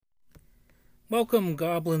Welcome,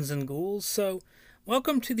 goblins and ghouls.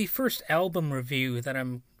 Welcome to the first album review that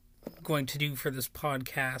I'm going to do for this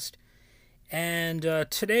podcast. And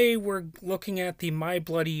today we're looking at the My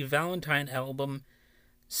Bloody Valentine album,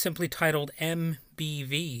 simply titled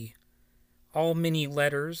MBV. All mini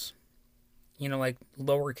letters, like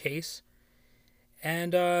lowercase.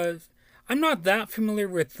 And I'm not that familiar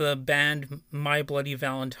with the band My Bloody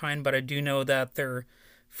Valentine, but I do know that they're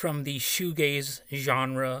from the shoegaze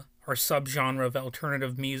genre or subgenre of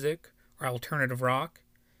alternative music or alternative rock.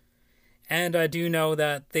 And I do know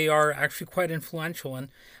that they are actually quite influential, and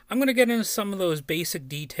I'm going to get into some of those basic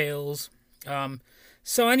details.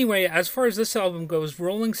 Anyway, as far as this album goes,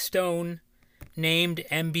 Rolling Stone named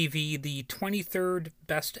MBV the 23rd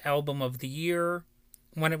best album of the year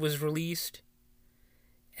when it was released,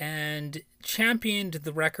 and championed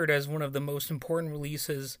the record as one of the most important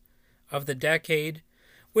releases of the decade,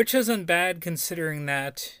 which isn't bad considering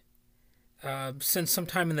that since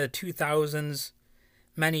sometime in the 2000s,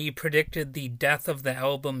 many predicted the death of the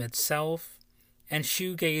album itself, and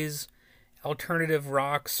shoegaze alternative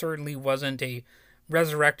rock certainly wasn't a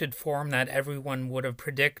resurrected form that everyone would have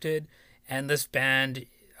predicted, and this band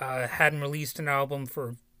hadn't released an album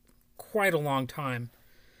for quite a long time.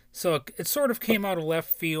 So it sort of came out of left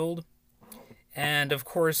field, and of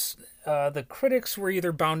course, the critics were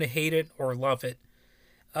either bound to hate it or love it.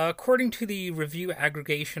 According to the review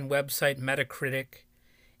aggregation website Metacritic,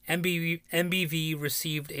 MBV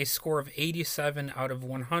received a score of 87 out of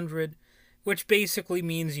 100, which basically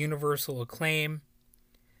means universal acclaim,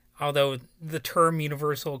 although the term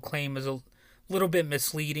universal acclaim is a little bit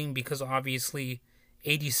misleading because obviously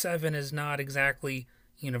 87 is not exactly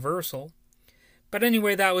universal. But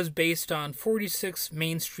anyway, that was based on 46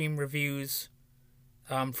 mainstream reviews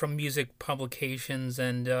from music publications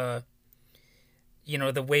and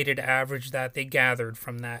the weighted average that they gathered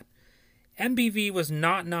from that. MBV was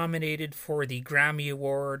not nominated for the Grammy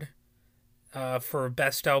Award for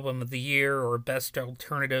Best Album of the Year or Best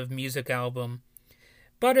Alternative Music Album,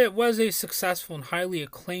 but it was a successful and highly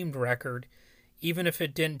acclaimed record, even if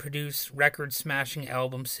it didn't produce record-smashing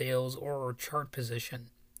album sales or chart position.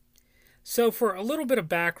 So for a little bit of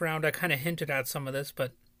background, I kind of hinted at some of this,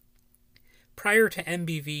 but prior to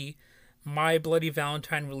MBV, My Bloody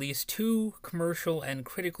Valentine released two commercial and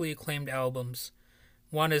critically acclaimed albums.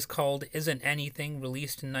 One is called Isn't Anything,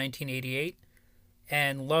 released in 1988,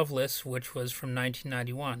 and Loveless, which was from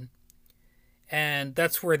 1991. And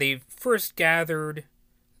that's where they first gathered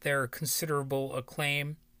their considerable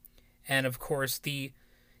acclaim, and of course the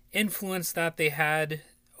influence that they had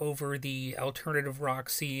over the alternative rock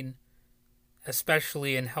scene,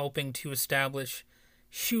 especially in helping to establish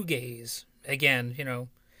shoegaze. Again,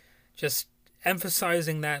 just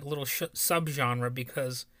emphasizing that little subgenre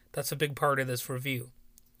because that's a big part of this review.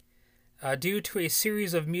 Due to a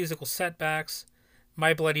series of musical setbacks,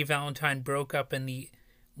 My Bloody Valentine broke up in the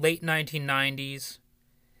late 1990s,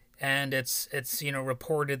 and it's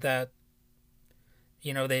reported that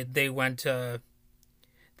they went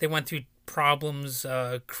through problems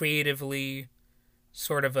creatively,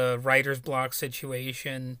 sort of a writer's block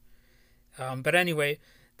situation. But anyway,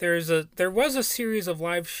 there was a series of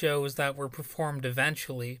live shows that were performed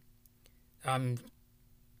eventually,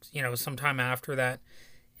 sometime after that,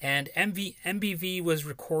 and MBV was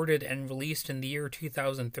recorded and released in the year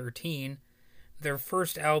 2013, their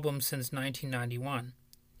first album since 1991.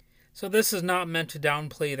 So this is not meant to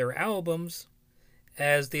downplay their albums,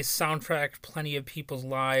 as they soundtracked plenty of people's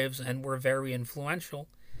lives and were very influential,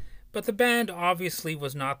 but the band obviously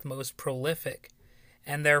was not the most prolific,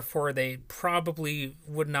 and therefore they probably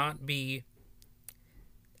would not be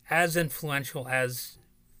as influential as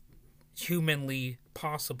humanly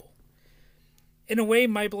possible. In a way,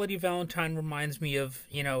 My Bloody Valentine reminds me of,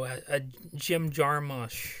 a Jim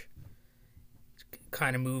Jarmusch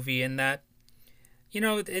kind of movie in that,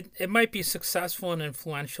 it might be successful and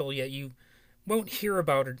influential, yet you won't hear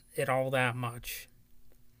about it all that much.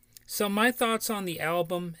 So my thoughts on the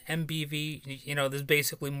album, MBV, this is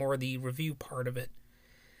basically more the review part of it.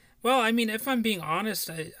 Well, if I'm being honest,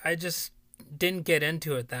 I just didn't get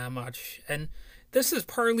into it that much. And this is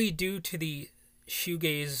partly due to the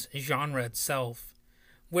shoegaze genre itself,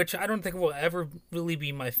 which I don't think will ever really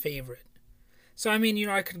be my favorite. So,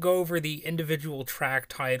 I could go over the individual track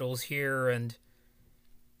titles here and,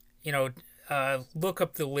 look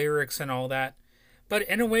up the lyrics and all that. But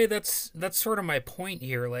in a way, that's sort of my point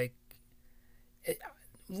here.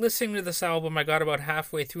 Listening to this album, I got about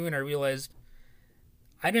halfway through and I realized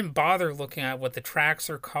I didn't bother looking at what the tracks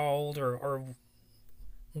are called or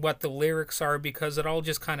what the lyrics are because it all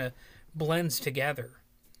just kind of blends together.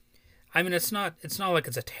 It's not like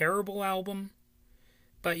it's a terrible album,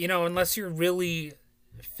 But unless you're really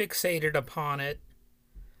fixated upon it,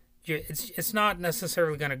 it's not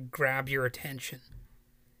necessarily going to grab your attention.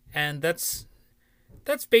 And that's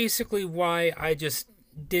basically why I just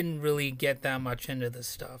didn't really get that much into this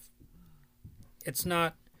stuff. It's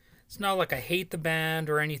not like I hate the band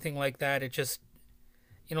or anything like that. It just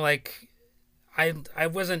like I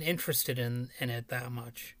wasn't interested in it that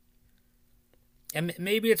much. And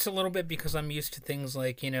maybe it's a little bit because I'm used to things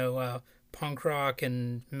like punk rock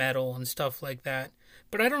and metal and stuff like that.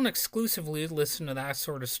 But I don't exclusively listen to that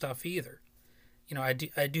sort of stuff either. I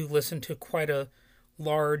do listen to quite a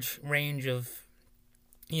large range of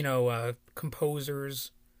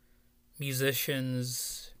composers,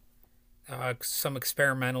 musicians, some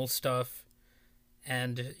experimental stuff,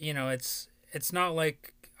 and it's not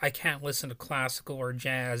like I can't listen to classical or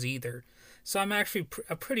jazz either. So I'm actually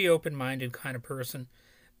a pretty open-minded kind of person.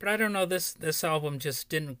 But I don't know, this album just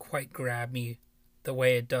didn't quite grab me the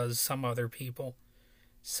way it does some other people.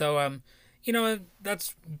 So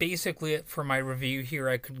that's basically it for my review here.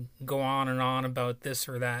 I could go on and on about this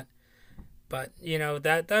or that. But,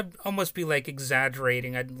 that'd almost be like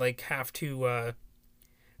exaggerating. I'd like have to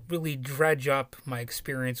really dredge up my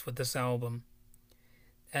experience with this album.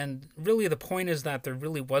 And really the point is that there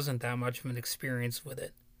really wasn't that much of an experience with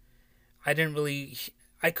it. I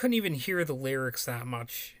couldn't even hear the lyrics that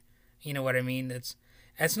much. You know what I mean? It's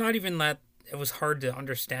not even that it was hard to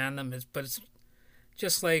understand them, but it's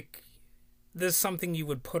just like this is something you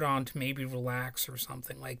would put on to maybe relax or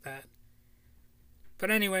something like that.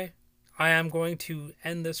 But anyway, I am going to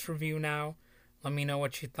end this review now. Let me know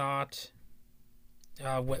what you thought.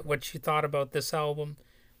 What you thought about this album.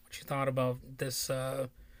 What you thought about this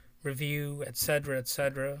review, etc.,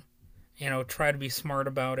 etc. Try to be smart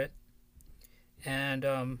about it.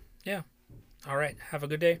 And, yeah. All right. Have a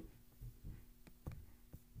good day.